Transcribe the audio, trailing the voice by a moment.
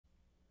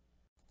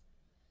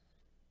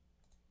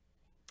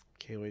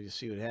Can't wait to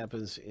see what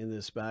happens in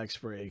this box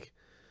break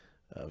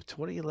of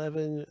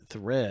 2011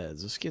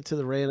 Threads. Let's get to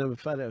the random and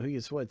find out who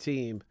gets what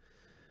team.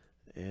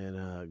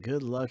 And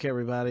good luck,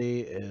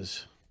 everybody,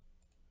 as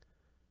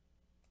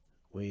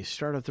we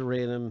start up the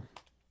random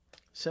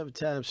 7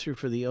 times through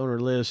for the owner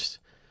list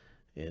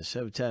and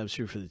 7 times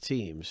through for the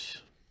teams.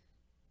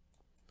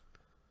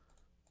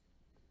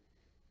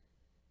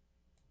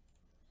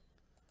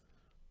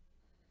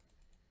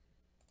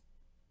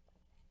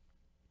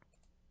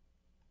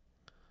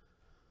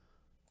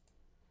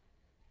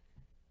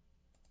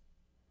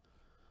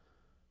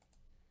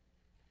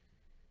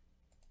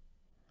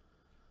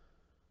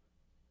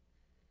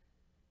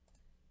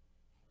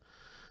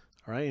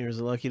 All right, here's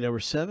the lucky number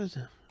 7.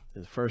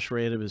 The first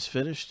random is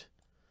finished.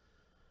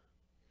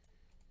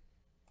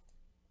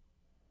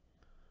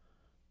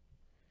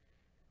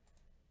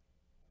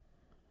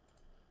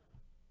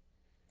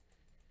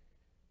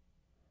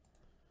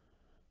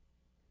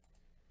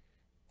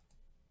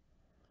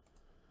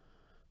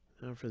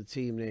 Now for the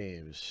team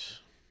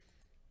names.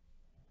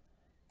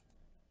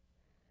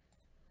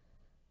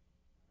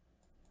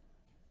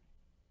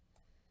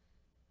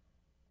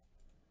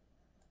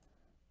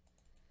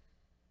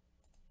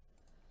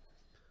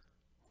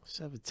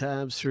 Seven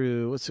times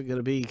through. What's it going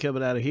to be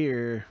coming out of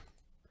here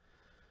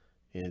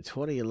in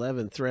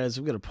 2011 Threads?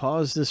 I'm going to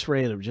pause this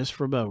random just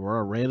for a moment.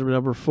 We're on random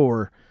number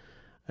 4.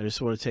 I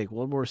just want to take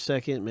one more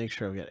second, make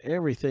sure I've got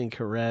everything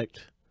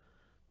correct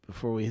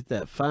before we hit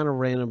that final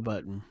random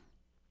button.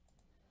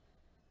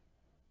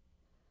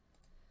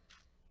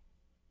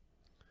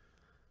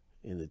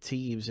 And the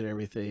teams and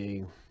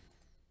everything.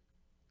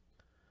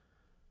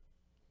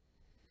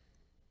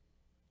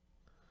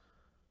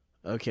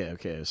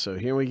 Okay, so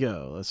here we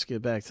go. Let's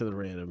get back to the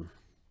random.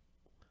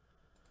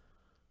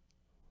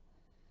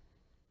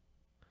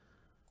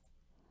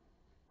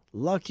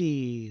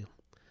 Lucky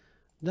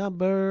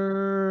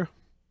number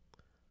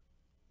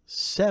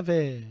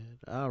 7.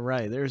 All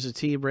right, there's a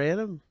team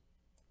random.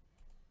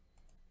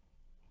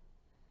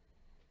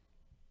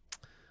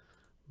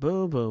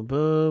 Boom, boom,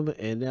 boom.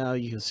 And now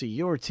you can see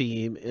your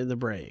team in the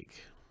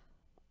break.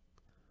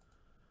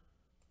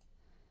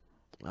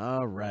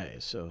 All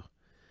right, so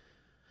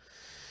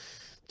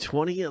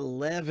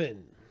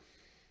 2011.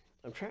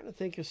 I'm trying to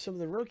think of some of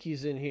the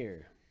rookies in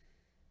here.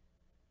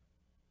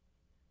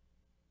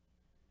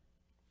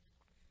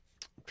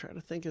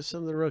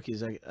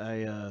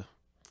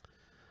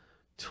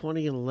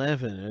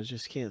 2011. I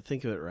just can't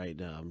think of it right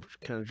now. I'm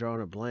kind of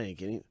drawing a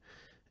blank.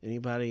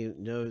 Anybody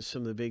knows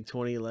some of the big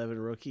 2011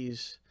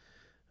 rookies?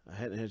 I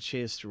hadn't had a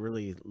chance to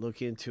really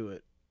look into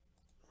it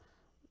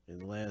in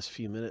the last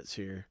few minutes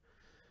here.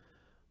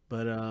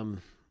 But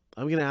I'm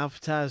going to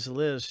alphabetize the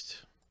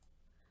list.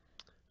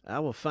 I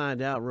will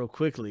find out real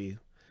quickly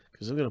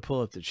because I'm going to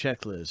pull up the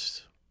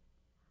checklist.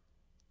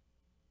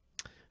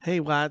 Hey,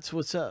 Watts,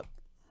 what's up?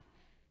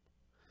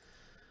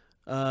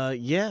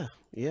 Yeah,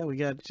 we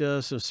got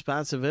some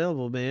spots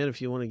available, man,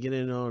 if you want to get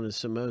in on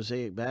some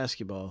Mosaic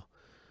basketball.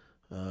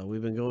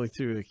 We've been going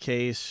through a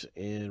case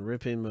and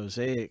ripping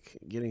Mosaic,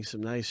 getting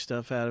some nice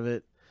stuff out of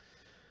it.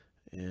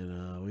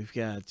 And we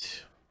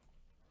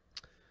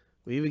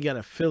even got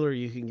a filler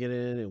you can get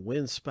in and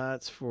win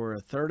spots for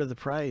 1/3 of the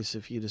price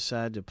if you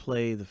decide to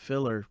play the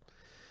filler.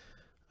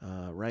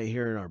 Right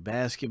here in our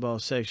basketball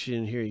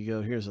section. Here you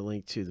go. Here's a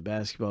link to the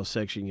basketball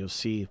section. You'll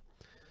see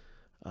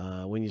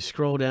when you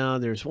scroll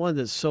down, there's one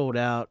that's sold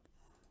out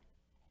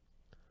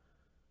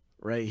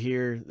right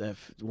here. That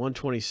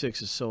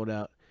 126 is sold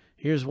out.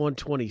 Here's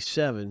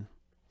 127.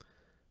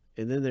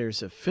 And then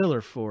there's a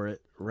filler for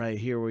it right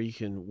here where you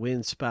can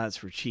win spots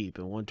for cheap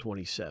in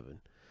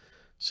 127.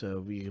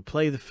 So you can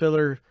play the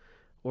filler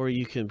or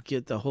you can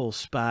get the whole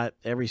spot.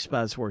 Every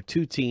spot's worth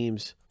 2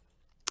 teams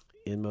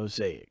in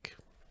Mosaic.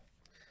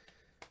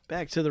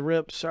 Back to the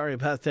rip. Sorry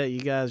about that, you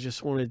guys.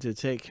 Just wanted to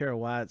take care of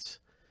Watts.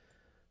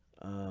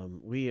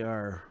 We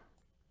are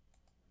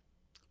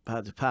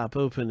about to pop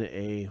open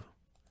a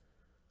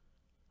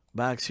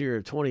box here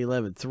of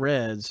 2011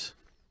 Threads.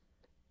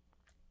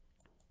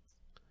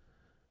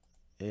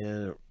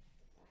 And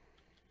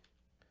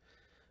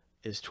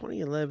is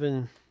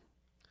 2011,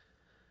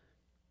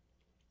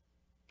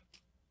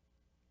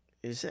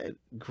 is that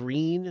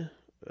green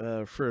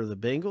for the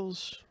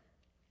Bengals?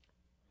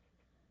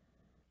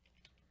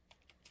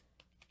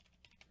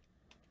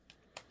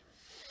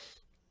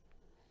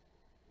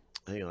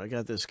 Hang on, I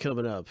got this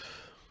coming up.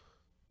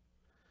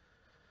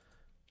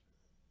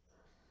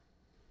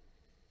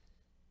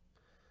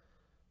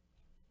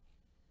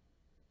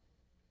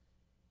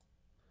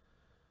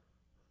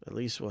 At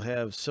least we'll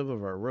have some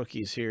of our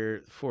rookies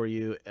here for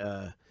you.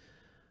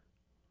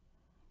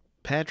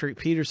 Patrick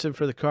Peterson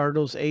for the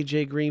Cardinals,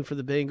 A.J. Green for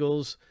the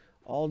Bengals,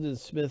 Aldon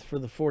Smith for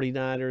the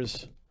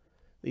 49ers.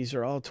 These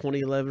are all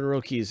 2011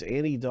 rookies.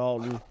 Andy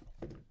Dalton,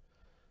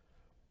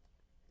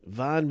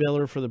 Von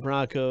Miller for the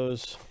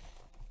Broncos,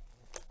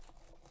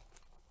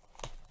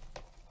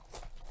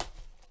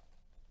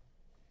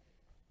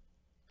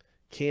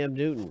 Cam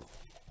Newton,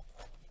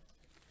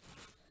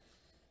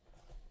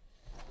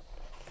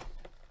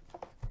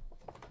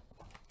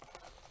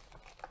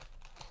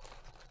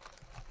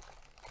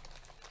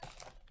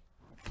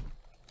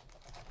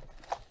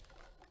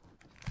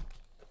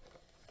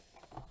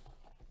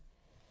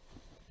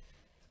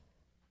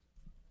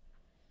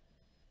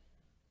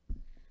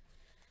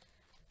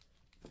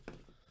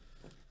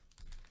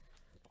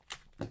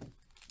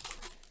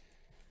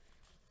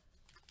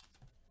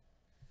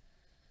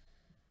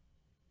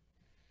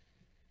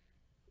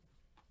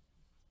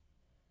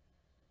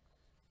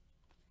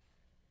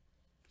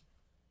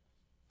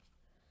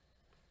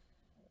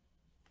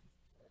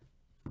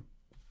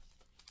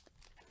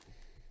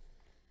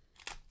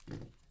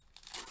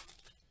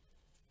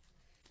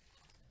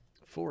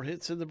 4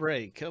 hits in the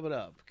break coming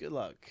up. Good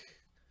luck.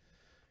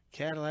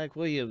 Cadillac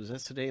Williams.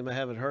 That's a name I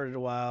haven't heard in a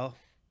while.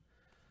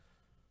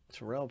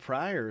 Terrell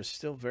Pryor is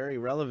still very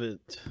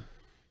relevant.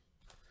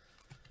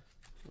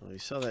 Well, you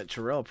saw that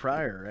Terrell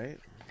Pryor, right?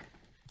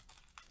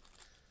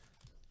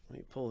 Let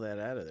me pull that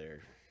out of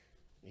there.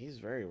 He's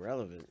very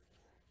relevant.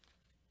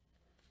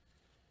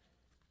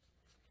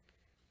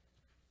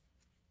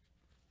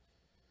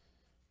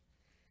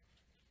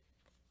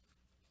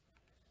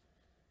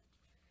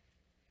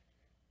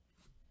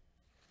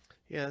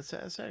 Yeah,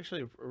 that's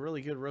actually a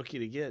really good rookie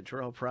to get,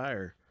 Terrell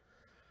Pryor.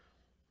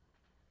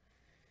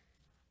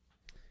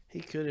 He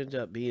could end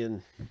up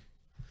being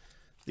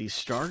the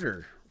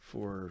starter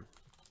for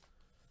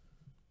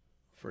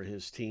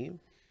his team.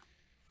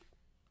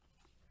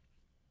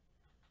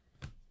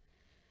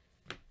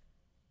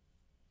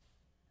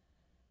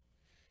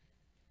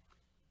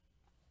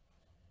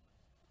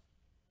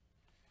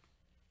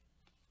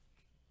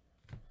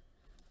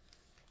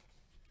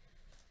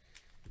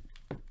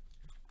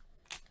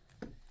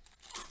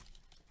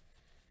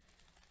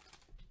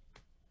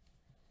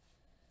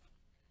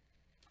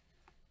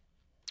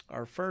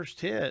 Our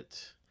first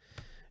hit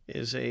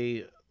is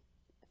a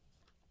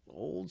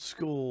old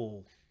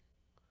school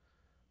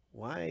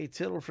Y.A.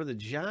 Tittle for the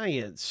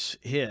Giants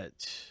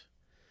hit.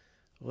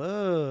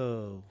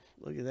 Whoa,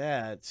 look at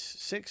that.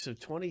 6 of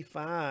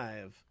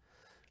 25.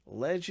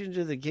 Legend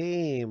of the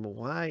game,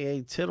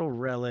 Y.A. Tittle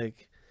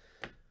relic.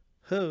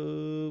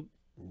 Hope,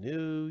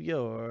 New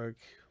York.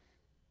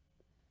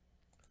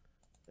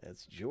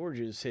 That's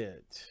George's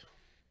hit.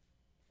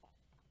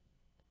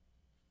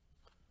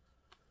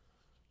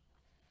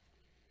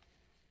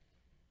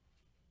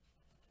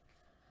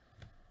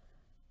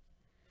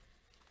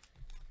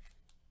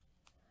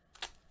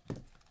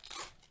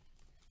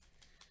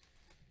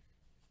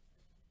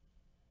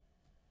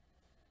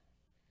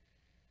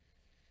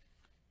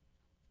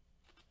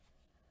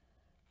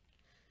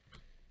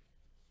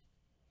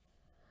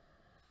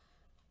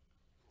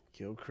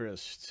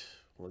 Gilchrist,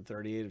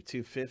 138 of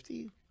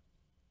 250.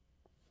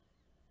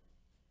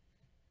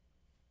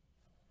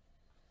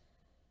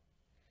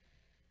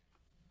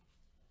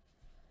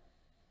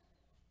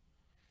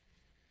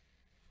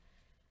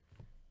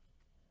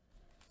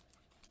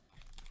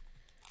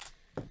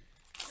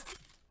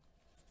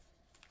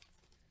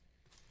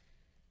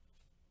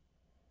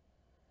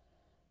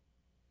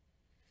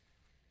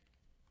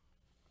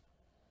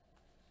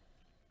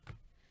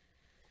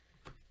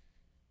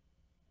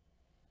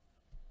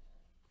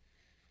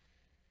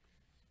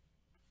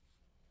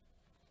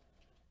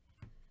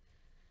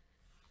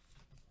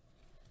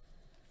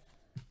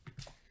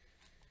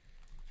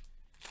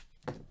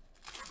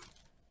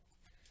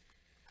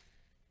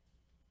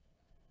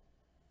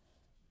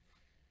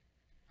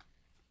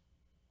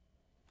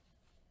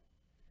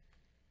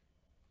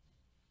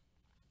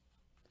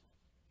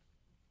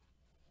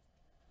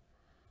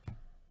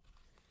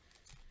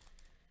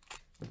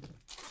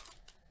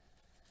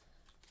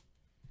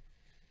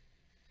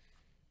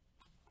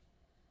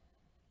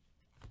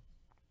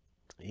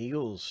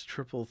 Eagles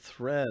triple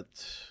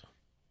threat.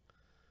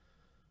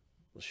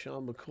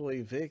 LaShawn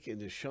McCoy, Vic,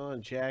 and Deshaun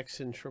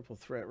Jackson triple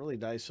threat. Really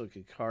nice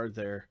looking card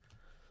there.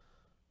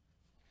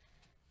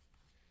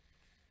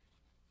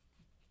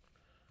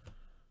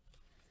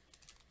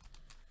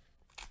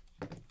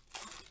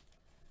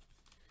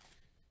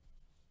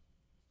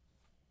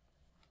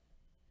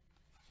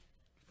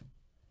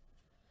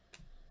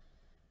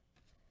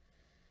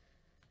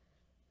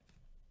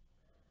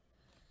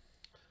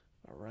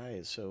 All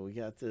right, so we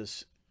got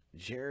this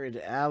Jared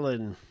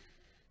Allen.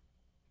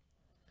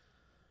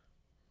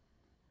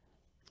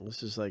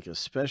 This is like a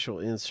special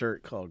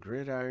insert called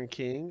Gridiron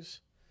Kings.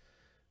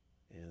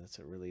 Yeah, that's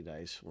a really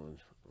nice one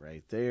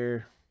right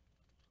there.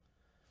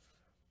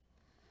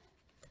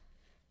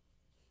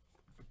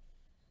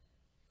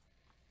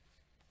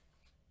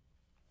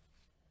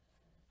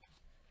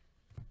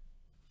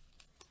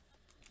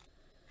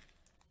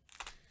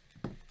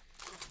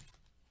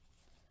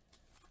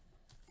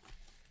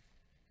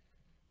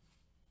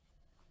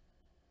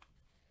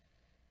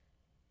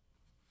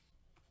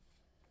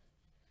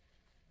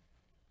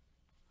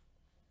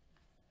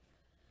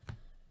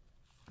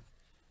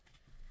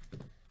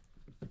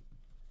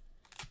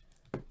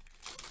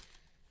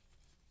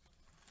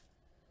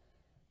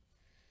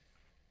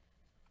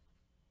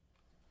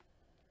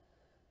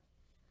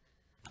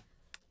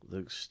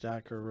 Luke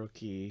Stocker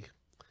rookie.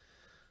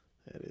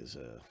 That is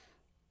a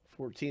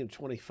 14 of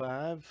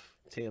 25.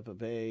 Tampa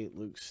Bay,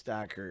 Luke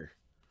Stocker.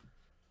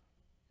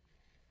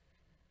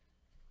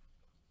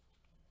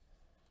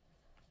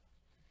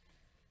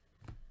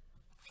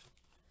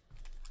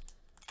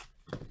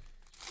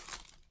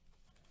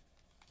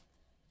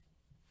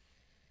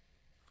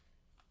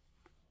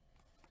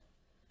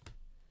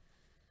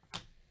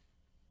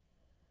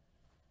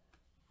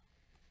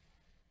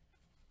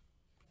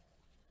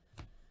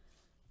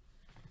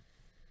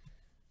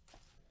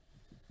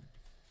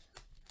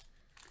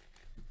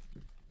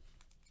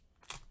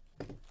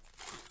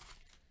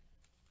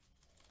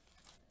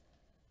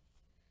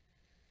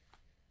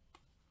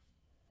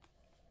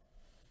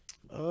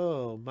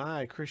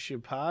 High, Christian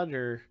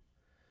Ponder,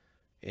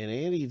 and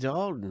Andy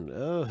Dalton.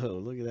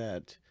 Oh, look at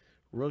that.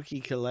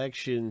 Rookie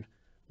collection,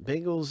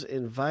 Bengals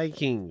and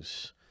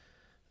Vikings.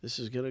 This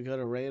is going to go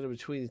to random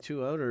between the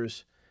two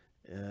owners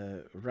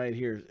right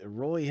here.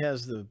 Roy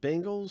has the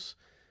Bengals.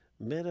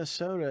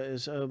 Minnesota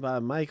is owned by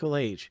Michael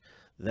H.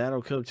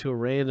 That'll come to a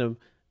random.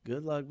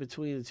 Good luck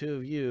between the two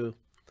of you.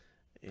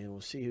 And we'll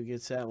see who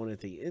gets that one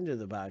at the end of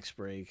the box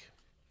break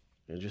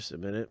in just a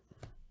minute.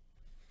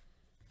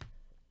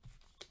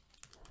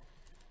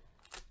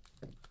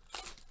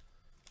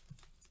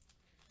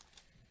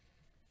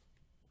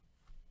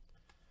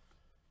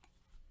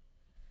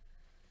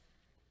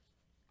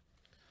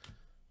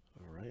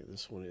 All right,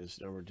 this one is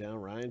numbered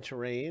down. Ryan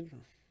Terrain.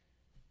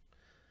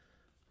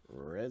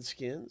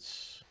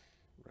 Redskins.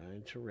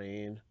 Ryan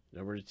Terrain,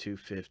 number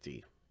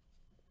 250.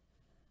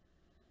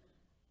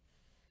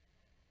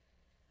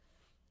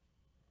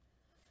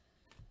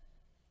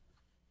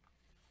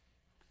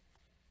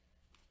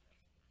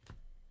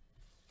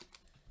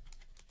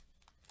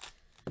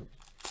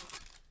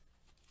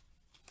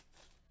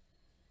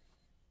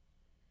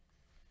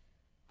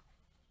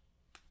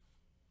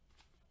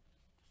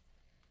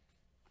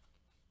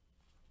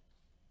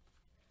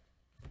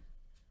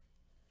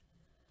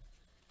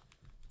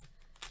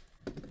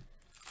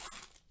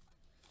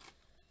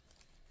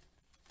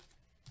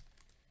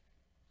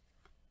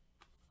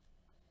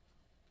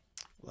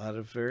 A lot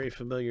of very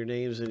familiar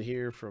names in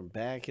here from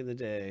back in the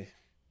day.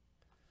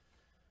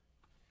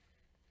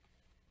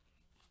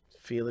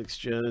 Felix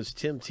Jones,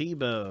 Tim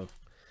Tebow.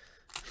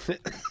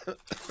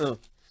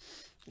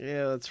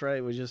 Yeah, that's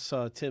right. We just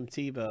saw Tim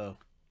Tebow.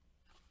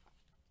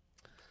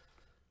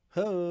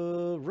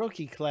 Oh,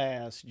 rookie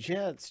class,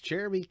 Jets,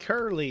 Jeremy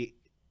Curley.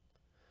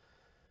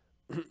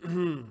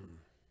 New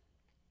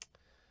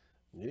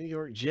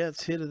York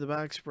Jets hit of the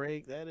box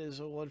break. That is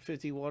a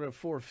 151 of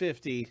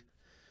 450.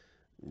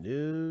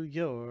 New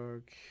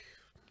York.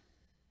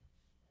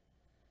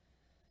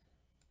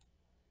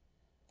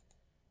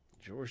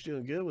 George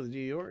doing good with New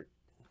York.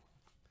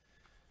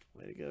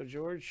 Way to go,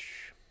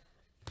 George.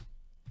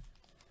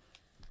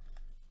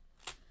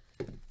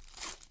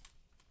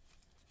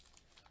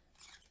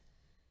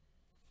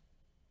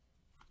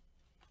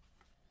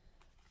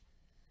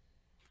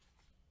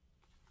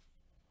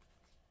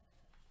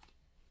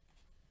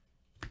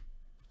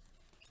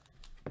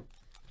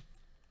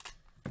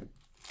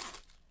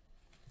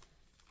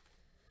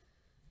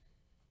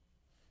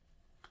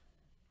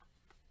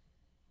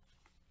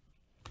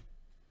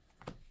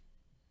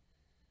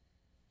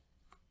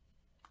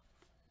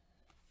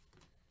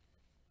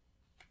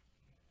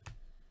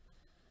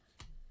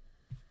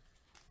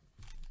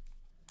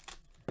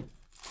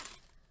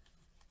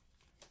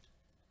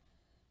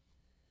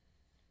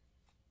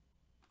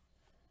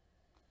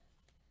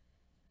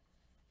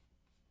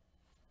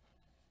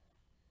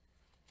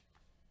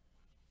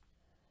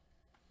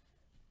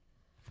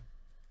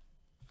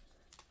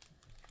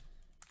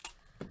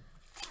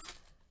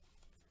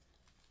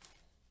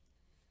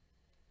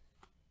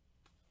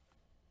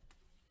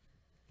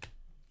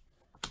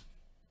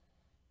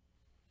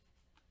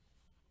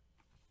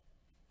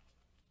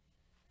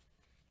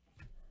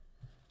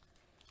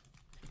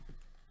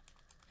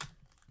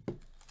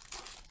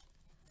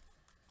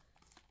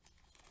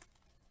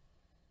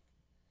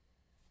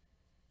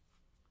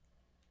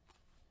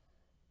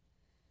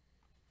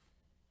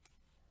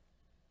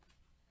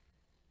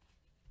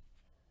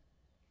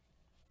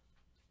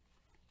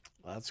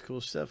 Lots of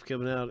cool stuff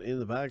coming out in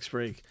the box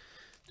break.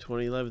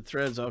 2011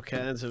 Threads, all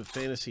kinds of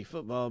fantasy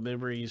football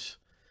memories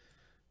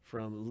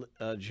from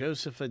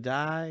Joseph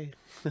Adai,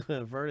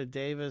 Verta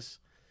Davis,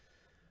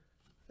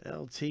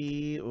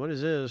 LT. What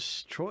is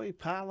this? Troy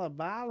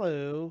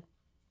Polamalu.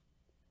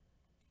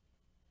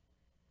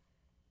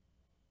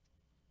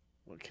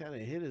 What kind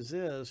of hit is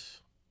this?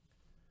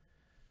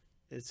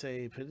 It's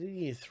a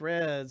Panini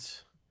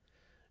Threads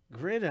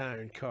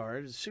gridiron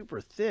card. It's super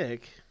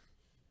thick.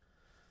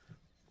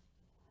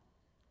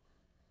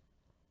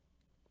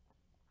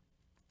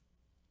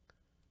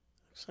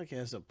 Looks like it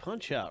has a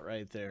punch out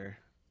right there.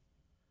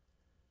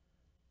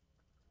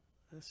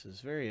 This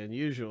is very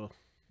unusual.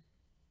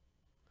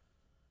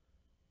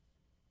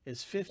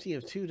 It's 50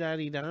 of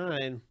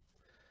 299.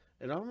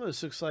 It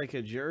almost looks like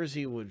a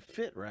jersey would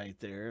fit right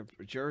there.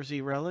 A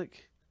jersey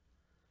relic.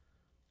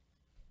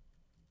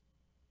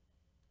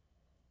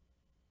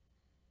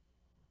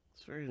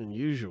 It's very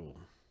unusual.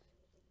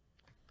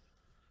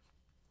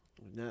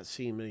 I've not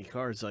seen many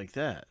cards like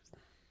that.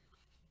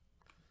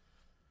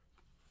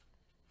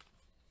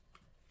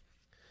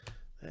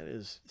 That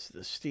is the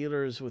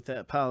Steelers with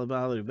that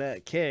Polamalu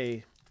back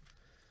K.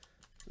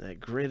 That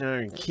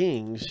Gridiron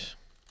Kings.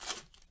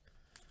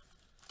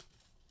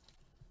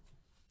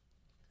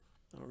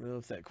 I don't know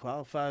if that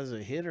qualifies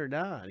a hit or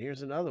not.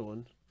 Here's another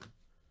one.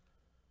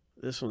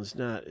 This one's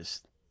not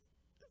as...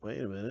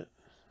 Wait a minute.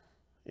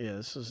 Yeah,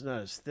 this one's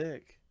not as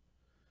thick.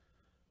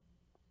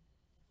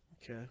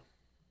 Okay.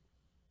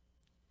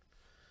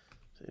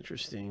 It's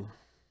interesting.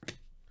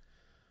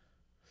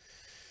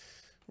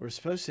 We're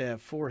supposed to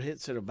have 4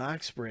 hits at a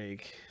box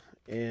break,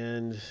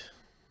 and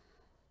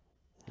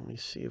Let me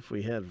see if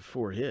we had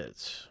 4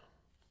 hits.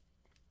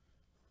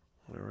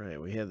 All right,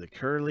 we had the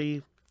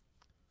Curly,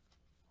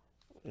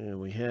 and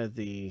we had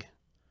the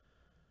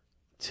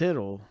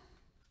Tittle,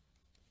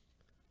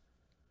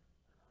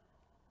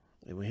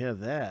 and we have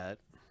that.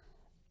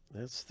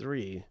 That's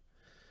 3.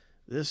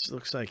 This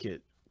looks like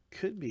it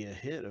could be a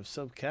hit of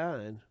some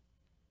kind.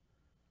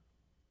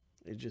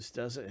 It just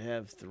doesn't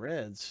have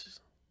threads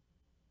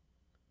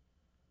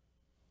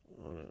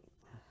on it.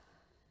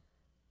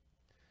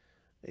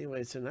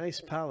 Anyway, it's a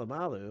nice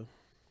Palomalu.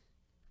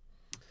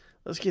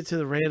 Let's get to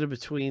the random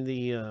between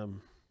the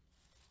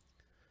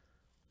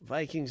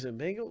Vikings and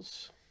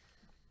Bengals.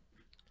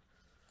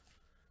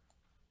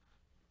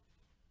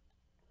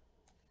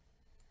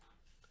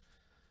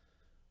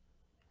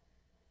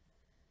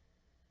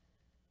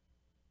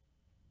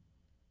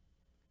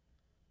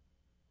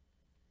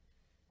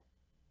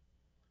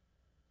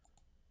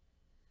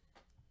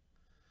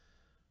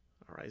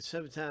 All right,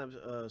 7 times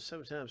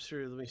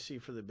through. Let me see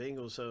for the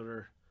Bengals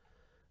owner.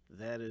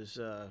 That is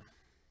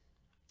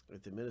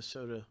with the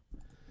Minnesota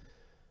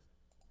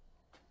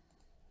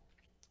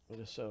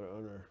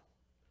owner,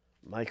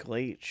 Michael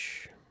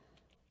H.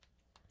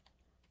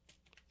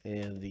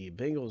 And the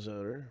Bengals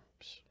owner,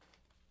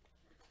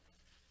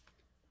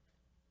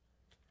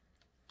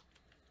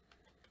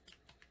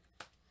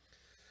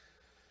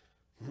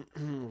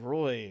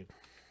 Roy.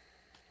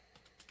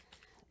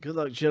 Good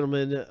luck,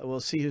 gentlemen. We'll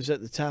see who's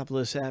at the top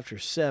list after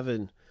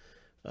 7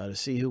 to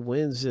see who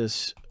wins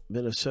this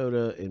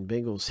Minnesota and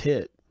Bengals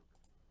hit.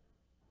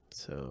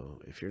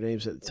 So if your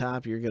name's at the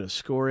top, you're going to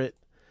score it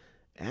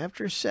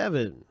after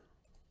 7.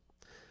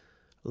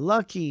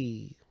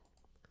 Lucky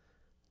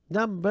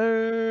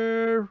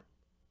number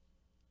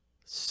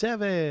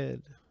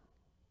 7.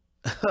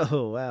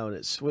 Oh, wow. And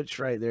it switched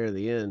right there at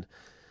the end.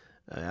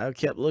 I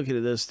kept looking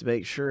at this to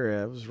make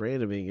sure. I was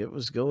randoming. It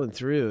was going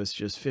through. It's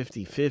just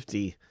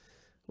 50-50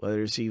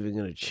 whether it's even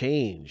going to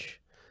change.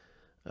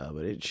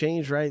 But it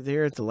changed right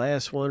there at the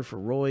last one for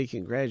Roy.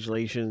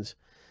 Congratulations.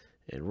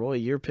 And Roy,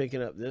 you're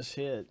picking up this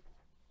hit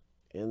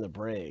in the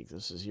break.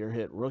 This is your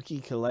hit. Rookie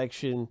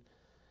collection,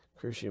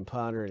 Christian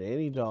Ponder and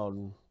Andy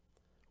Dalton.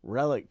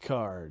 Relic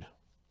card.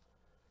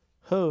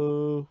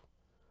 Ho!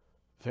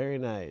 Very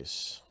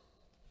nice.